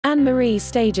Anne-Marie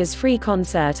stages free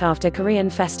concert after Korean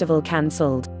festival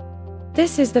cancelled.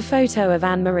 This is the photo of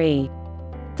Anne-Marie.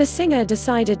 The singer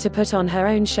decided to put on her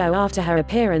own show after her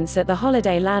appearance at the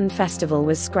Holiday Land Festival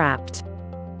was scrapped.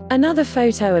 Another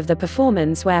photo of the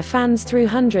performance where fans threw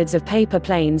hundreds of paper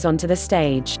planes onto the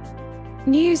stage.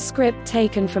 News script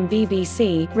taken from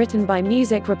BBC, written by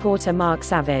music reporter Mark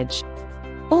Savage.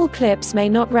 All clips may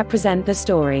not represent the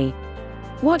story.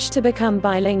 Watch to become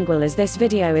bilingual, as this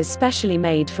video is specially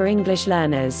made for English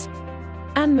learners.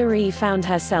 Anne-Marie found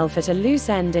herself at a loose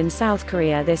end in South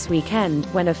Korea this weekend,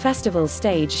 when a festival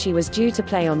stage she was due to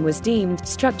play on was deemed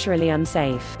structurally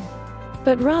unsafe.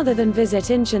 But rather than visit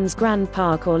Incheon's Grand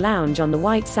Park or lounge on the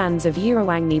white sands of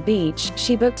Eurwangni Beach,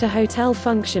 she booked a hotel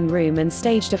function room and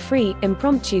staged a free,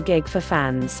 impromptu gig for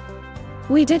fans.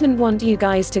 "We didn't want you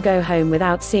guys to go home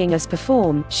without seeing us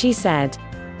perform," she said.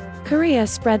 Korea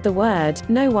spread the word,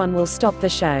 "No one will stop the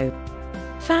show."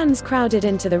 Fans crowded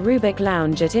into the Rubik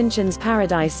Lounge at Incheon's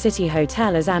Paradise City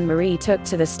Hotel as Anne-Marie took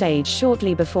to the stage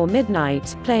shortly before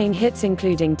midnight, playing hits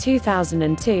including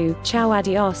 2002, Ciao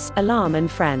Adios, Alarm and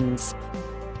Friends.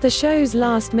 The show's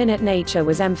last-minute nature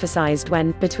was emphasized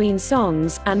when, between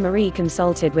songs, Anne-Marie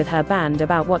consulted with her band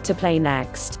about what to play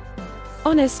next.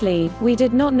 "Honestly, we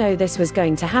did not know this was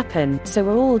going to happen, so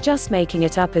we're all just making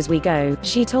it up as we go,"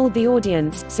 she told the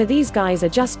audience, "so these guys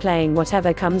are just playing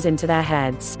whatever comes into their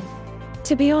heads.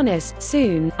 To be honest,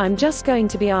 soon, I'm just going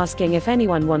to be asking if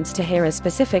anyone wants to hear a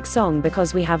specific song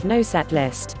because we have no set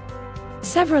list."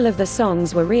 Several of the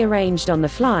songs were rearranged on the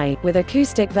fly, with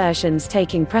acoustic versions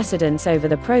taking precedence over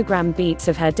the programmed beats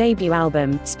of her debut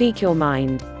album, Speak Your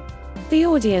Mind. The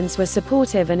audience were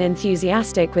supportive and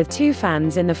enthusiastic, with two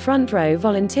fans in the front row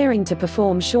volunteering to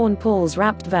perform Sean Paul's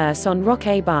rapped verse on Rock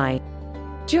A Bye.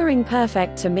 During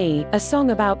Perfect to Me, a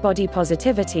song about body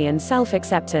positivity and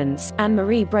self-acceptance,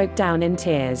 Anne-Marie broke down in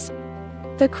tears.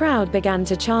 The crowd began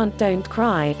to chant "Don't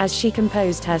Cry" as she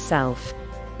composed herself.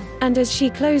 And as she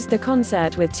closed the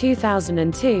concert with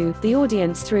 2002, the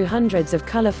audience threw hundreds of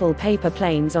colorful paper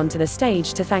planes onto the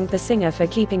stage to thank the singer for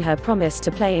keeping her promise to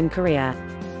play in Korea.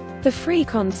 The free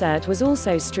concert was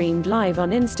also streamed live on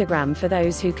Instagram for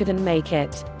those who couldn't make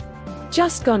it.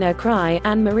 Just Gonna Cry,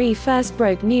 Anne-Marie first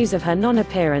broke news of her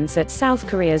non-appearance at South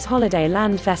Korea's Holiday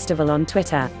Land Festival on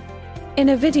Twitter. In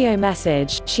a video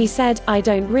message, she said, "I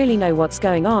don't really know what's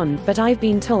going on, but I've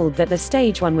been told that the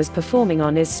stage one was performing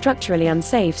on is structurally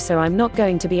unsafe, so I'm not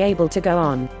going to be able to go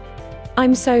on.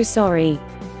 I'm so sorry.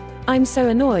 I'm so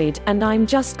annoyed, and I'm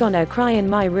just gonna cry in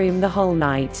my room the whole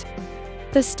night."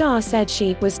 The star said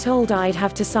she was told I'd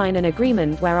have to sign an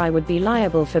agreement where I would be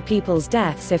liable for people's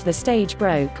deaths if the stage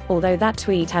broke, although that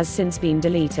tweet has since been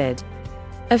deleted.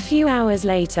 A few hours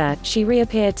later, she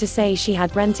reappeared to say she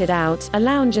had rented out a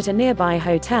lounge at a nearby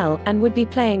hotel and would be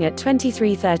playing at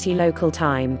 23:30 local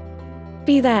time.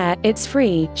 "Be there, it's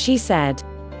free," she said.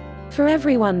 "For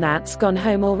everyone that's gone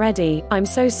home already, I'm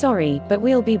so sorry, but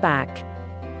we'll be back."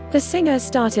 The singer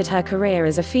started her career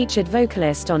as a featured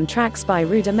vocalist on tracks by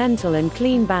Rudimental and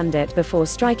Clean Bandit before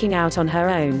striking out on her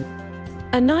own.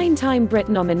 A 9-time Brit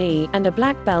nominee and a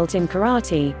black belt in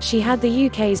karate, she had the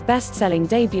UK's best-selling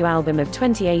debut album of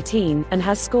 2018, and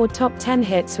has scored top 10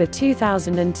 hits with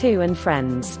 2002 and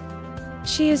Friends.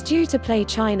 She is due to play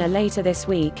China later this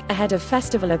week, ahead of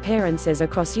festival appearances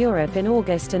across Europe in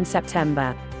August and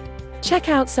September. Check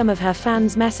out some of her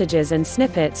fans' messages and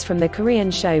snippets from the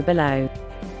Korean show below.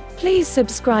 Please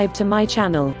subscribe to my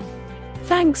channel.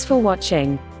 Thanks for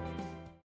watching.